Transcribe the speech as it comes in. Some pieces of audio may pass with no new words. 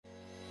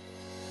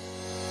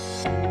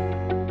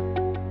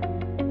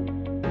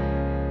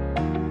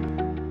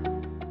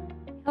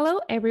Hello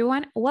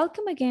everyone,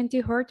 welcome again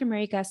to Hort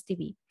Americas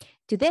TV.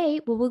 Today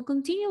we will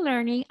continue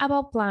learning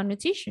about plant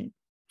nutrition.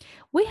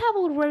 We have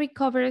already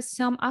covered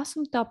some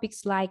awesome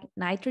topics like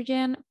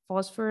nitrogen,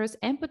 phosphorus,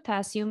 and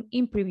potassium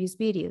in previous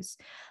videos.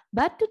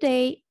 But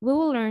today we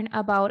will learn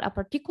about a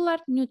particular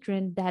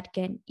nutrient that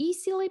can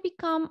easily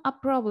become a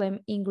problem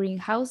in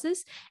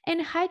greenhouses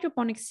and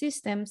hydroponic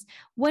systems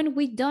when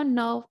we don't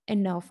know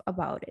enough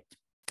about it.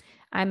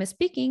 I'm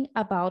speaking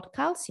about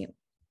calcium.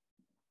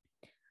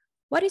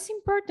 What is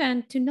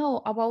important to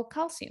know about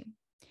calcium?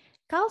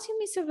 Calcium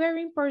is a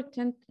very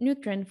important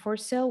nutrient for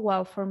cell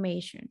wall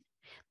formation.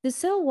 The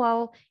cell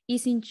wall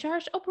is in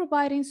charge of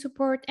providing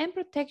support and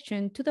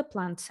protection to the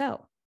plant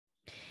cell.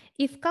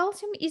 If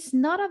calcium is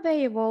not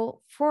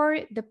available for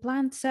the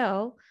plant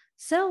cell,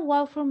 cell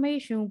wall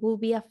formation will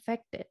be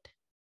affected.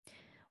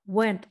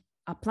 When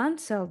a plant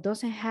cell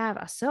doesn't have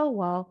a cell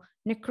wall,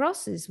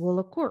 necrosis will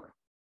occur.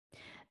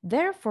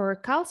 Therefore,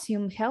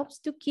 calcium helps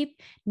to keep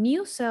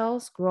new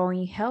cells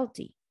growing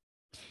healthy.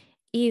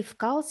 If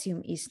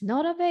calcium is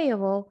not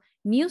available,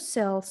 new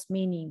cells,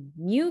 meaning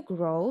new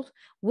growth,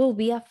 will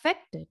be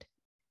affected.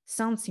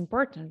 Sounds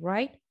important,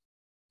 right?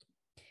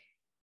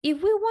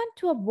 If we want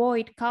to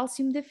avoid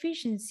calcium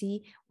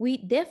deficiency, we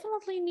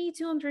definitely need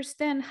to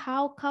understand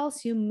how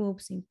calcium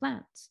moves in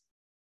plants.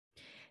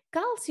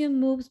 Calcium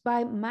moves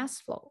by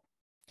mass flow.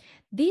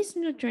 This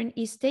nutrient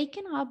is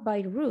taken up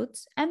by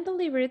roots and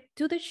delivered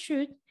to the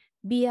shoot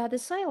via the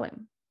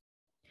xylem.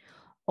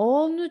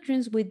 All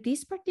nutrients with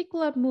this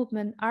particular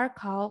movement are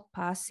called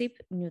passive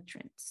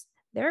nutrients.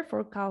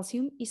 Therefore,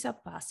 calcium is a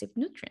passive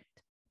nutrient.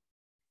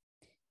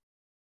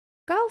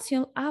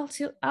 Calcium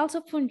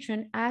also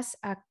functions as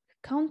a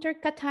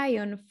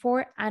countercation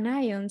for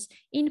anions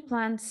in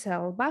plant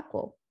cell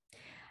vacuole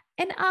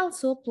and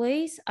also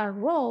plays a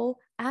role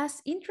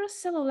as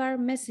intracellular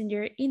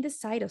messenger in the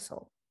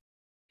cytosol.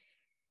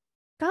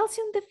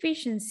 Calcium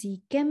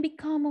deficiency can be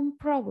a common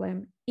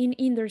problem in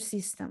indoor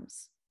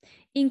systems,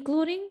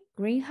 including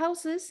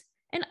greenhouses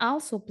and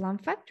also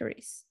plant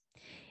factories.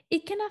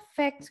 It can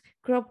affect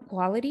crop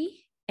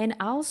quality and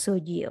also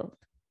yield.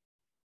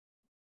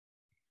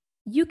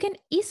 You can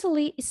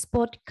easily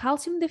spot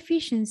calcium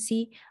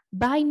deficiency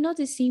by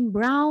noticing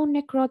brown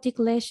necrotic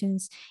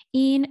lesions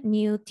in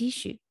new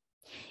tissue.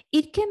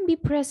 It can be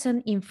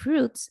present in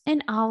fruits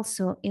and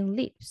also in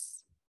leaves.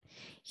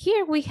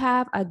 Here we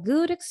have a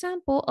good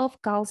example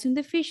of calcium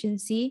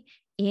deficiency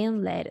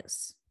in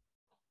lettuce.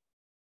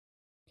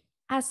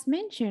 As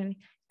mentioned,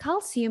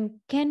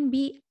 calcium can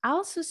be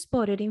also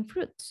spotted in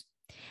fruits.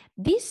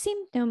 This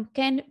symptom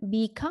can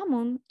be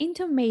common in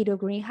tomato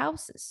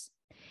greenhouses.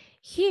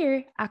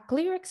 Here, a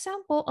clear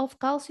example of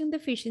calcium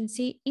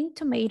deficiency in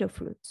tomato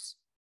fruits.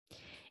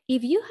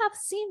 If you have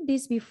seen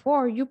this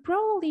before, you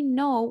probably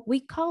know we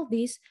call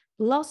this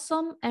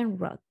blossom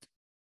and rot.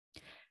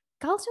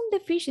 Calcium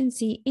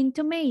deficiency in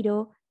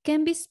tomato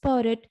can be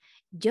spotted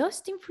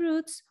just in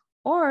fruits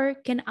or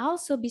can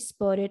also be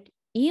spotted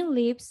in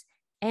leaves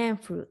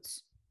and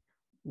fruits.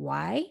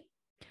 Why?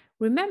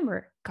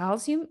 Remember,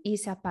 calcium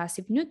is a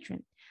passive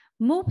nutrient,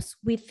 moves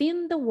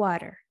within the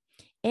water.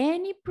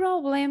 Any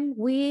problem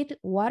with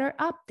water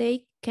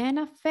uptake can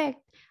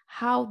affect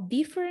how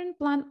different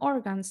plant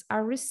organs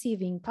are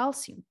receiving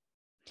calcium.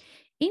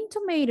 In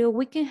tomato,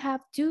 we can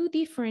have two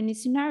different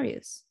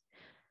scenarios.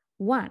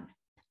 One,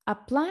 a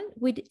plant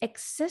with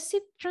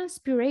excessive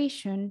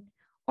transpiration,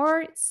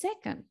 or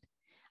second,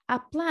 a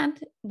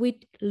plant with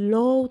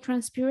low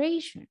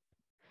transpiration.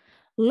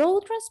 Low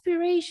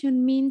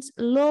transpiration means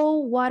low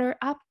water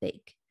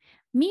uptake,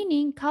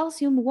 meaning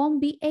calcium won't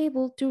be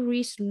able to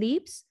reach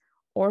leaves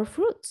or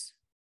fruits.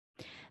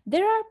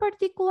 There are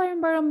particular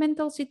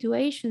environmental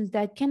situations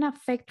that can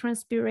affect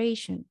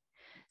transpiration.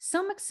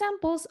 Some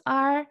examples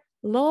are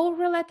low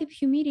relative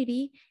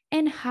humidity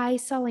and high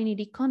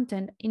salinity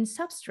content in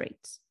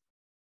substrates.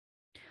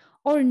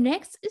 Our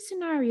next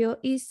scenario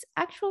is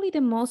actually the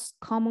most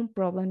common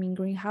problem in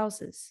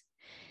greenhouses: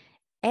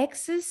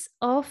 excess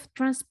of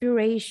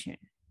transpiration.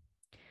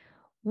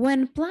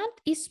 When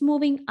plant is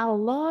moving a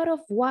lot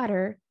of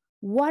water,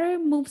 water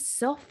moves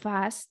so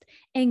fast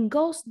and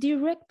goes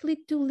directly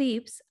to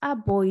leaves,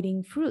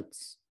 avoiding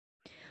fruits.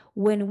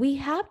 When we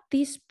have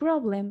this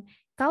problem,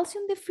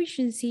 calcium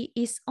deficiency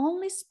is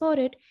only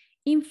spotted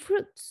in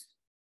fruits.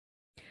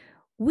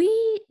 We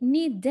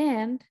need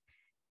then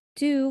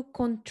to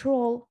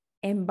control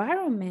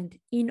environment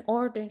in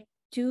order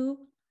to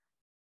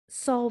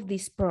solve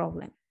this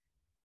problem.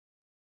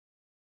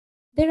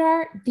 There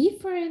are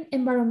different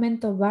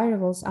environmental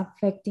variables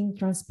affecting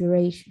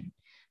transpiration.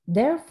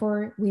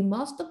 Therefore, we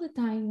most of the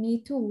time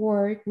need to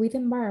work with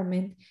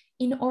environment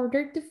in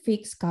order to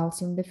fix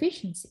calcium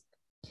deficiency.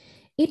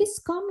 It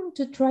is common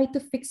to try to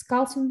fix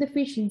calcium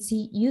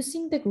deficiency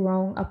using the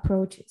grown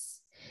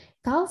approaches.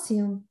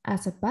 Calcium,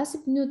 as a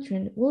passive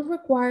nutrient, will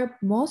require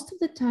most of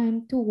the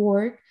time to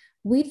work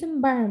with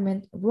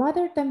environment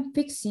rather than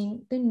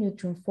fixing the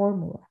nutrient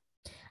formula.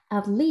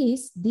 At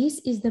least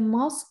this is the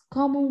most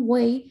common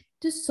way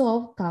to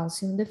solve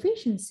calcium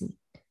deficiency.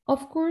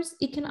 Of course,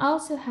 it can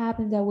also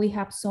happen that we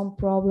have some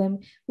problem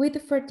with the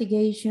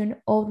fertigation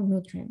of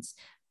nutrients,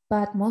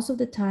 but most of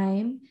the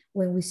time,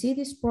 when we see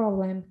this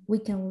problem, we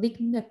can link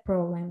the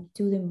problem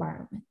to the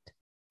environment.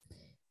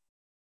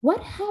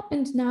 What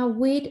happens now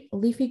with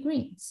leafy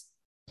greens?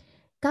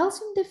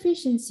 Calcium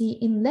deficiency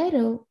in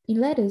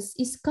lettuce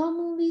is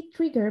commonly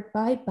triggered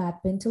by bad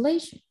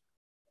ventilation.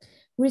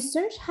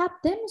 Research have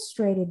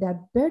demonstrated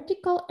that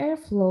vertical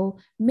airflow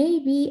may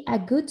be a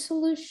good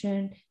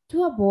solution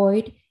to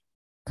avoid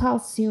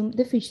calcium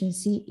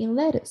deficiency in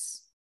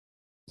lettuce.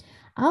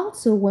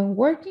 Also, when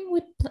working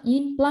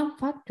in plant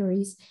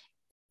factories,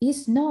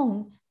 it's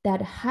known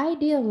that high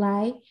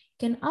DLI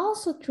can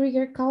also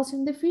trigger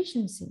calcium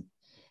deficiency.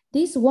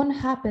 This won't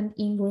happen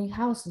in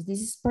greenhouses. This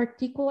is a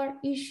particular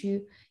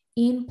issue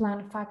in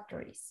plant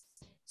factories.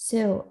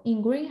 So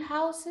in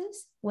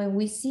greenhouses, when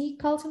we see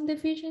calcium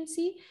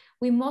deficiency,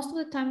 we most of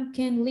the time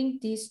can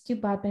link this to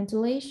bad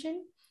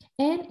ventilation.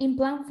 And in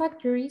plant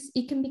factories,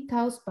 it can be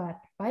caused by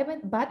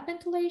bad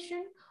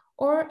ventilation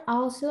or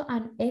also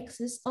an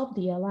excess of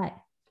DLI.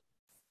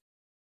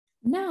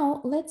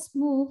 Now let's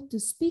move to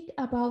speak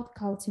about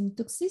calcium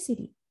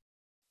toxicity.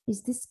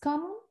 Is this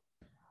common?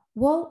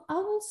 Well, I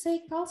will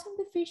say calcium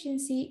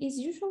deficiency is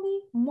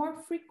usually more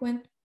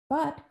frequent,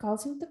 but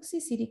calcium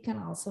toxicity can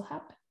also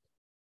happen.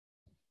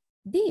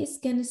 This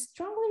can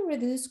strongly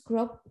reduce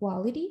crop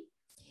quality.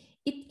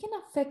 It can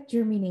affect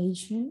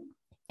germination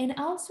and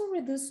also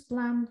reduce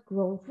plant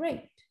growth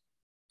rate.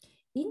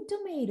 In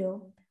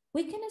tomato,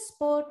 we can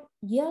spot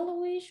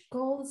yellowish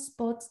gold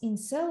spots in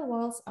cell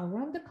walls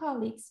around the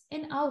calyx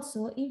and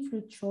also in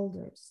fruit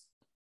shoulders.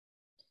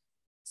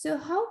 So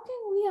how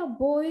can we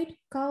avoid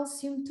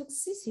calcium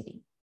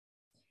toxicity?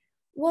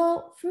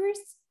 Well,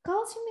 first,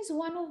 calcium is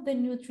one of the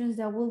nutrients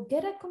that will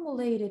get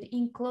accumulated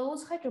in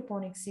closed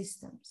hydroponic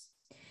systems.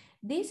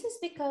 This is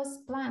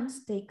because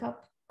plants take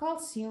up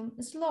calcium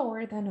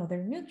slower than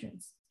other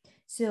nutrients.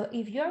 So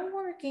if you're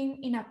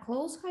working in a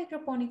closed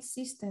hydroponic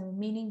system,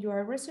 meaning you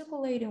are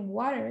recirculating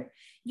water,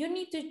 you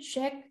need to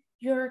check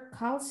your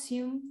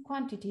calcium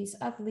quantities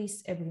at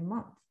least every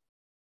month.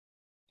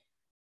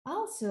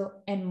 Also,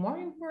 and more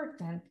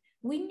important,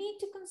 we need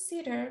to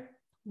consider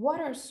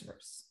water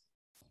source.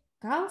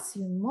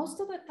 Calcium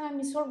most of the time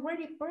is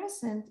already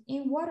present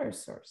in water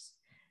source,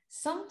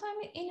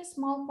 sometimes in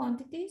small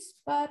quantities,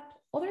 but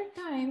other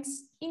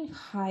times in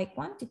high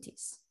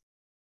quantities.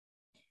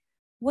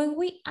 When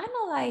we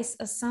analyze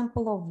a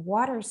sample of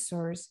water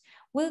source,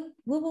 we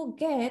will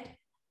get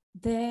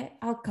the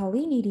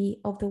alkalinity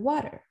of the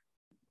water.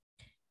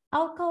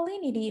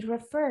 Alkalinity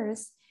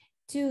refers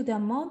to the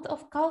amount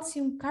of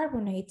calcium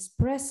carbonates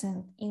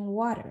present in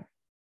water.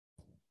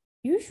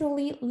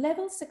 Usually,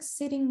 levels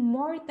exceeding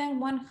more than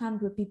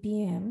 100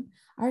 ppm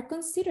are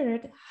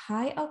considered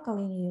high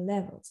alkalinity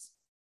levels.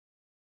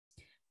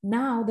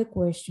 Now the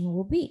question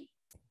will be,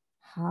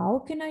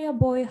 how can I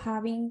avoid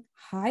having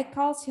high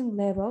calcium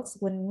levels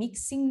when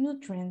mixing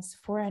nutrients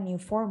for a new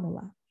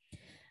formula?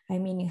 I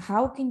mean,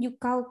 how can you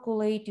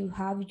calculate to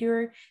have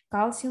your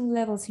calcium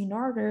levels in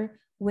order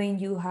when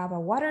you have a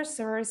water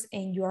source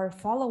and you are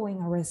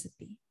following a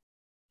recipe?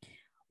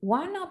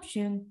 One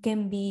option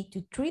can be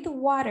to treat the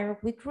water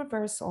with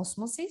reverse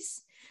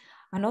osmosis.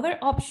 Another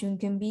option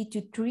can be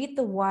to treat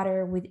the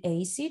water with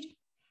acid.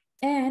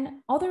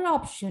 And other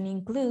option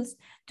includes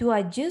to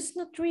adjust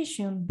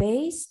nutrition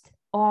based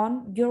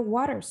on your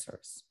water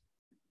source.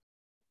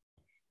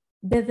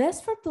 The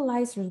best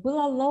fertilizers will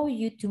allow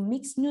you to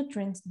mix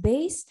nutrients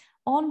based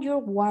on your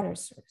water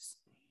source.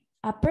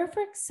 A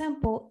perfect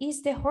example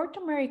is the Hort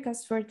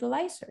America's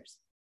fertilizers.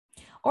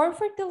 Our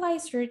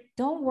fertilizers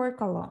don't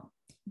work alone.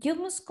 You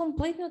must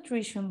complete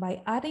nutrition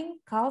by adding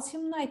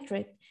calcium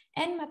nitrate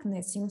and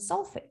magnesium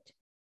sulfate.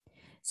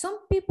 Some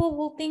people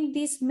will think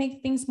this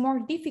makes things more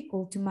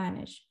difficult to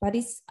manage, but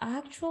it's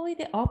actually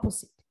the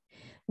opposite.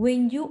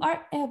 When you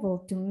are able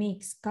to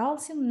mix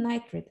calcium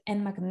nitrate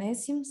and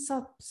magnesium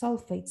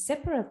sulfate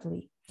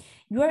separately,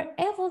 you are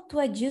able to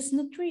adjust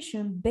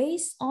nutrition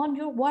based on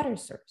your water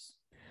source.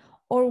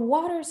 Our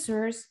water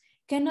source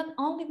can not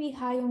only be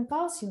high on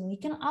calcium,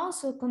 it can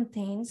also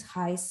contain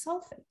high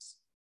sulfates.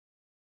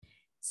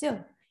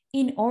 So,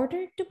 in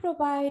order to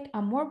provide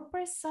a more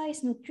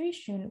precise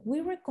nutrition,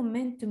 we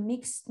recommend to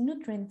mix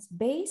nutrients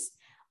based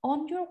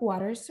on your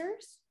water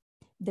source,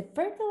 the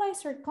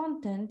fertilizer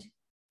content,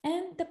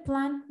 and the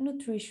plant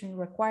nutrition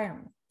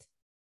requirement.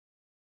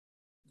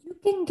 You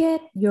can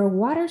get your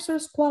water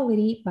source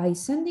quality by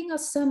sending a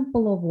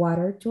sample of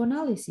water to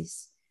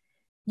analysis.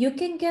 You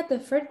can get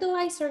the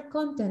fertilizer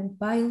content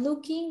by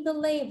looking the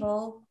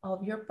label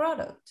of your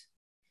product.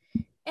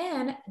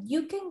 And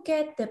you can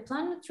get the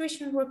plant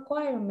nutrition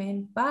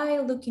requirement by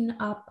looking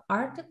up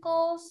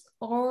articles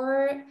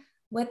or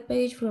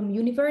webpage from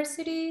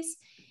universities.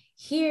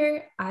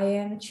 Here, I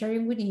am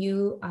sharing with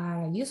you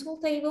a useful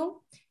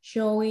table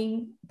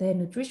showing the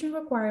nutrition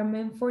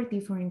requirement for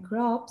different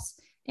crops.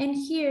 And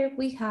here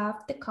we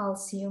have the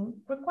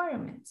calcium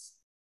requirements.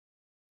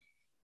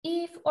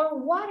 If our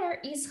water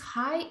is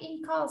high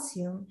in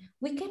calcium,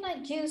 we can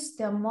adjust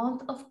the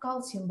amount of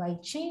calcium by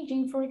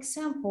changing, for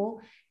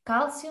example,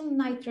 calcium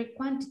nitrate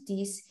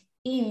quantities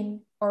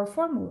in our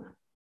formula.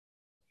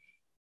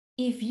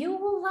 If you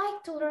would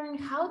like to learn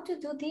how to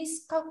do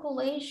this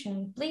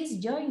calculation, please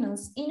join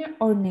us in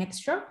our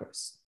next short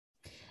course.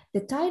 The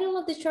title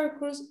of the short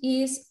course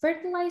is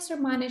Fertilizer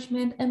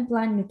Management and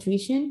Plant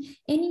Nutrition,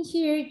 and in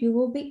here you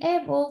will be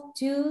able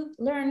to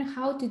learn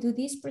how to do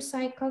these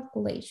precise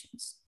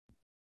calculations.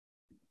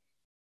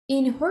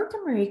 In Hort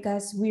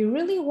Americas, we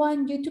really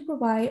want you to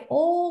provide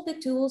all the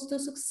tools to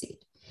succeed.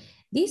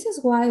 This is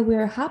why we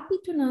are happy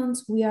to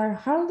announce we are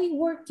hardly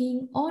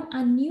working on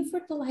a new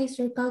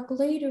fertilizer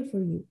calculator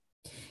for you.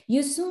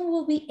 You soon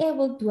will be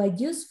able to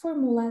adjust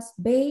formulas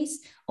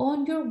based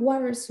on your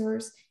water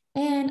source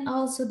and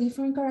also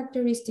different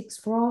characteristics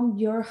from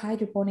your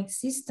hydroponic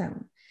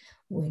system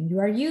when you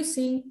are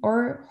using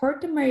our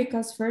Hort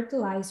Americas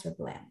fertilizer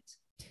blend.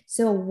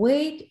 So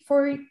wait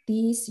for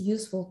this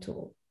useful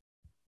tool.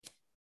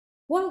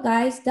 Well,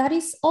 guys, that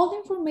is all the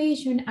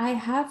information I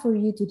have for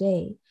you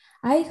today.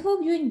 I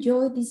hope you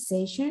enjoyed this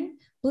session.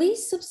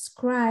 Please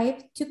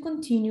subscribe to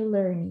continue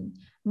learning.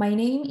 My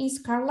name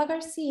is Carla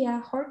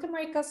Garcia, Hort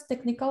America's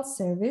Technical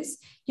Service.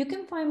 You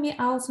can find me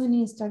also on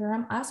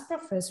Instagram as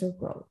Professor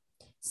Grow.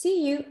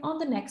 See you on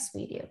the next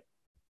video.